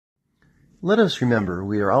Let us remember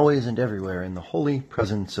we are always and everywhere in the holy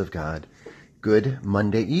presence of God. Good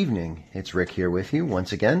Monday evening. It's Rick here with you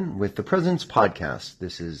once again with the Presence Podcast.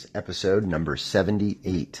 This is episode number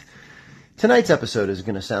 78. Tonight's episode is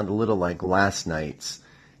going to sound a little like last night's.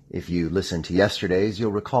 If you listened to yesterday's,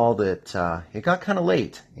 you'll recall that it got kind of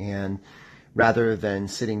late, and rather than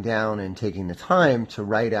sitting down and taking the time to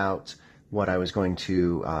write out what I was going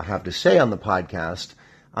to have to say on the podcast,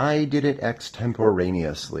 I did it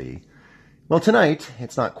extemporaneously. Well, tonight,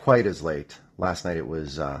 it's not quite as late. Last night it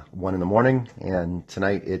was 1 in the morning, and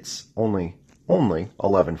tonight it's only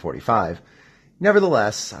 11:45.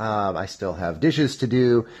 Nevertheless, I still have dishes to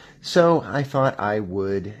do, so I thought I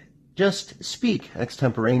would just speak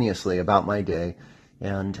extemporaneously about my day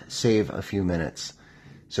and save a few minutes.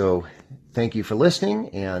 So thank you for listening,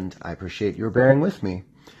 and I appreciate your bearing with me.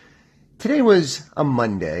 Today was a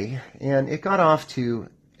Monday, and it got off to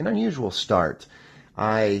an unusual start.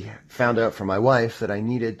 I found out from my wife that I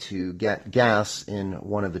needed to get gas in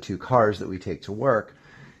one of the two cars that we take to work.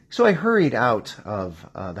 So I hurried out of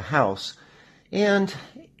the house, and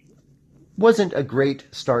wasn't a great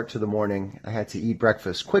start to the morning. I had to eat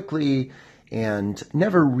breakfast quickly and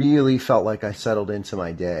never really felt like I settled into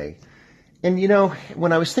my day. And you know,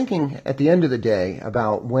 when I was thinking at the end of the day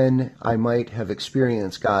about when I might have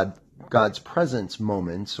experienced God's presence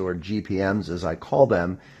moments, or GPMs as I call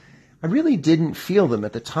them, I really didn't feel them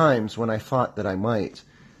at the times when I thought that I might.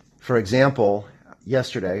 For example,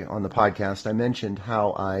 yesterday on the podcast, I mentioned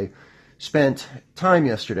how I spent time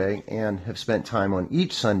yesterday and have spent time on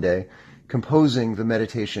each Sunday composing the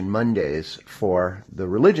Meditation Mondays for the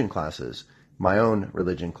religion classes, my own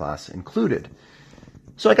religion class included.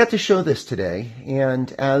 So I got to show this today,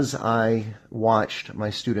 and as I watched my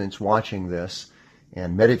students watching this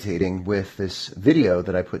and meditating with this video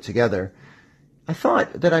that I put together, I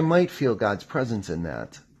thought that I might feel God's presence in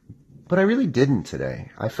that, but I really didn't today.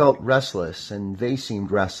 I felt restless, and they seemed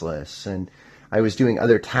restless, and I was doing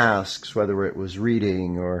other tasks, whether it was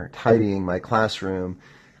reading or tidying my classroom.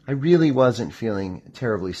 I really wasn't feeling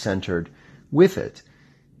terribly centered with it.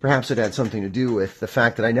 Perhaps it had something to do with the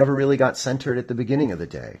fact that I never really got centered at the beginning of the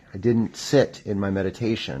day. I didn't sit in my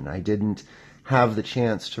meditation. I didn't have the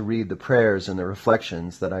chance to read the prayers and the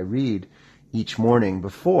reflections that I read each morning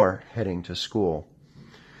before heading to school.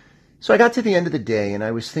 So I got to the end of the day, and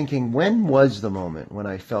I was thinking, when was the moment when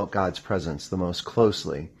I felt God's presence the most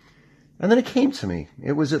closely? And then it came to me.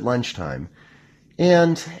 It was at lunchtime.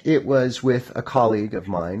 And it was with a colleague of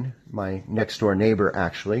mine, my next door neighbor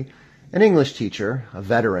actually, an English teacher, a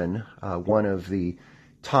veteran, one of the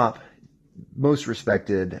top, most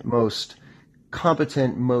respected, most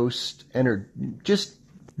competent, most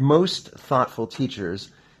thoughtful teachers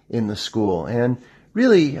in the school, and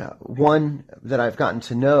really one that I've gotten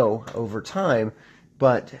to know over time,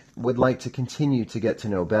 but would like to continue to get to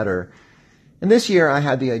know better. And this year I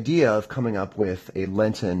had the idea of coming up with a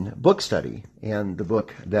Lenten book study, and the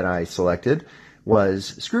book that I selected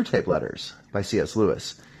was Screwtape Letters by C.S.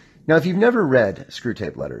 Lewis. Now, if you've never read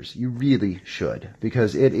Screwtape Letters, you really should,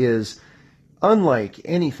 because it is unlike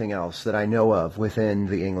anything else that I know of within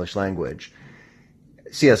the English language.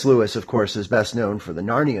 C.S. Lewis, of course, is best known for the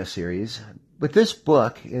Narnia series, but this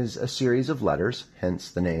book is a series of letters,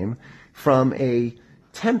 hence the name, from a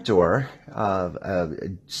temptor, a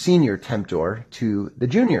senior temptor, to the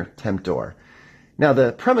junior temptor. Now,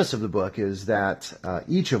 the premise of the book is that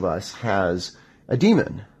each of us has a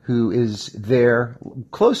demon who is there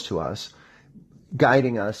close to us,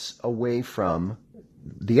 guiding us away from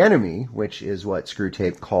the enemy, which is what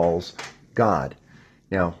Screwtape calls God.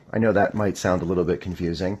 Now, I know that might sound a little bit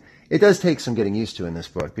confusing. It does take some getting used to in this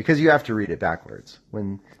book, because you have to read it backwards.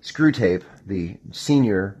 When Screwtape, the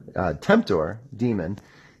senior temptor, demon,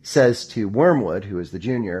 says to Wormwood, who is the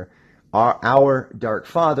junior, our dark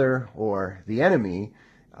father, or the enemy,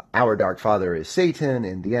 our dark father is Satan,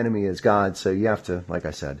 and the enemy is God, so you have to, like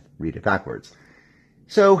I said, read it backwards.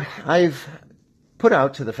 So I've put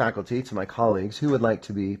out to the faculty, to my colleagues, who would like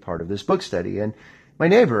to be part of this book study, and my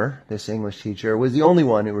neighbor, this English teacher, was the only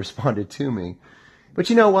one who responded to me. But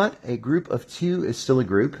you know what? A group of two is still a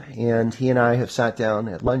group, and he and I have sat down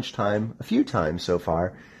at lunchtime a few times so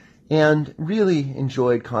far and really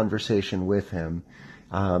enjoyed conversation with him.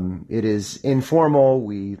 It is informal.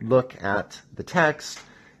 We look at the text,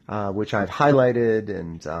 which I've highlighted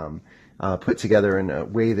and put together in a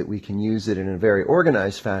way that we can use it in a very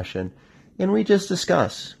organized fashion, and we just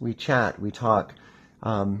discuss, we chat, we talk.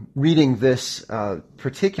 Reading this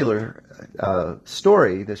particular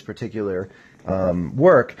story, this particular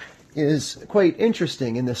work, is quite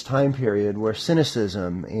interesting in this time period where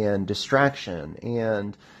cynicism and distraction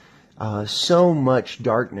and so much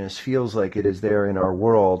darkness feels like it is there in our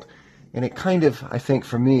world. And it kind of, I think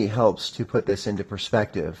for me, helps to put this into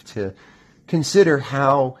perspective, to consider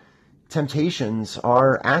how temptations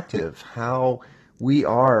are active, how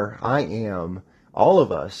I am, all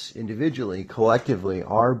of us individually, collectively,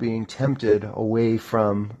 are being tempted away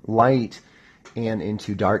from light and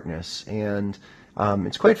into darkness. And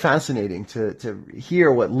it's quite fascinating to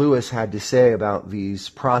hear what Lewis had to say about these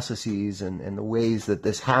processes and the ways that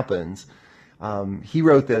this happens. He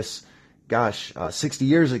wrote this, 60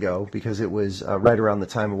 years ago, because it was right around the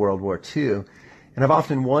time of World War II. And I've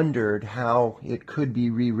often wondered how it could be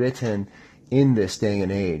rewritten in this day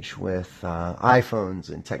and age with iPhones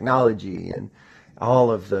and technology and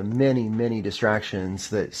all of the many, many distractions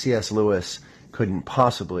that C.S. Lewis couldn't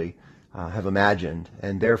possibly have imagined.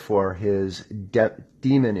 And therefore his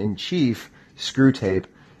demon-in-chief, Screwtape,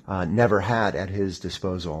 never had at his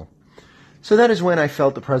disposal. So that is when I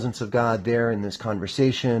felt the presence of God there in this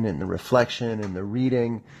conversation, in the reflection, in the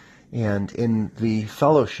reading, and in the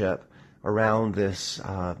fellowship around this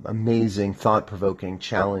amazing, thought-provoking,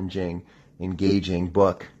 challenging, engaging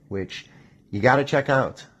book, which you got to check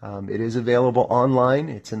out. It is available online.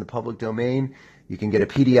 It's in the public domain. You can get a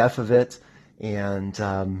PDF of it and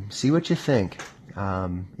see what you think.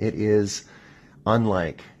 It is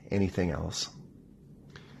unlike anything else.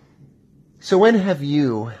 So when have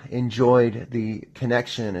you enjoyed the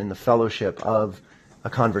connection and the fellowship of a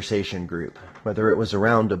conversation group, whether it was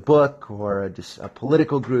around a book or a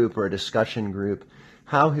political group or a discussion group?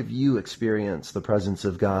 How have you experienced the presence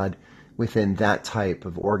of God within that type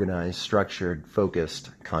of organized, structured, focused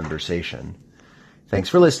conversation? Thanks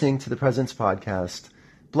for listening to the Presence Podcast.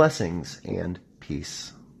 Blessings and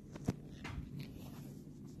peace.